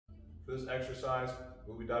For this exercise,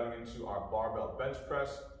 we'll be diving into our barbell bench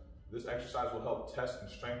press. This exercise will help test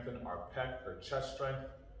and strengthen our pec or chest strength.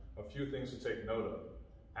 A few things to take note of.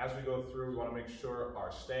 As we go through, we want to make sure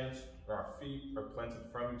our stance or our feet are planted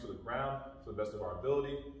firmly to the ground to the best of our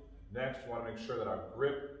ability. Next, we want to make sure that our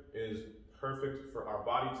grip is perfect for our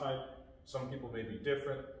body type. Some people may be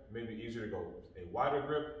different. It may be easier to go a wider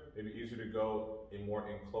grip, maybe easier to go a more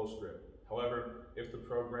enclosed grip. However, if the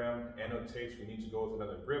program annotates we need to go with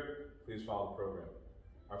another grip, please follow the program.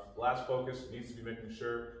 Our last focus needs to be making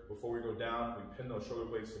sure before we go down, we pin those shoulder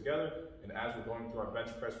blades together, and as we're going through our bench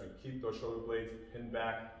press, we keep those shoulder blades pinned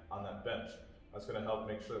back on that bench. That's going to help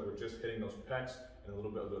make sure that we're just hitting those pecs and a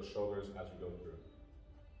little bit of those shoulders as we go through.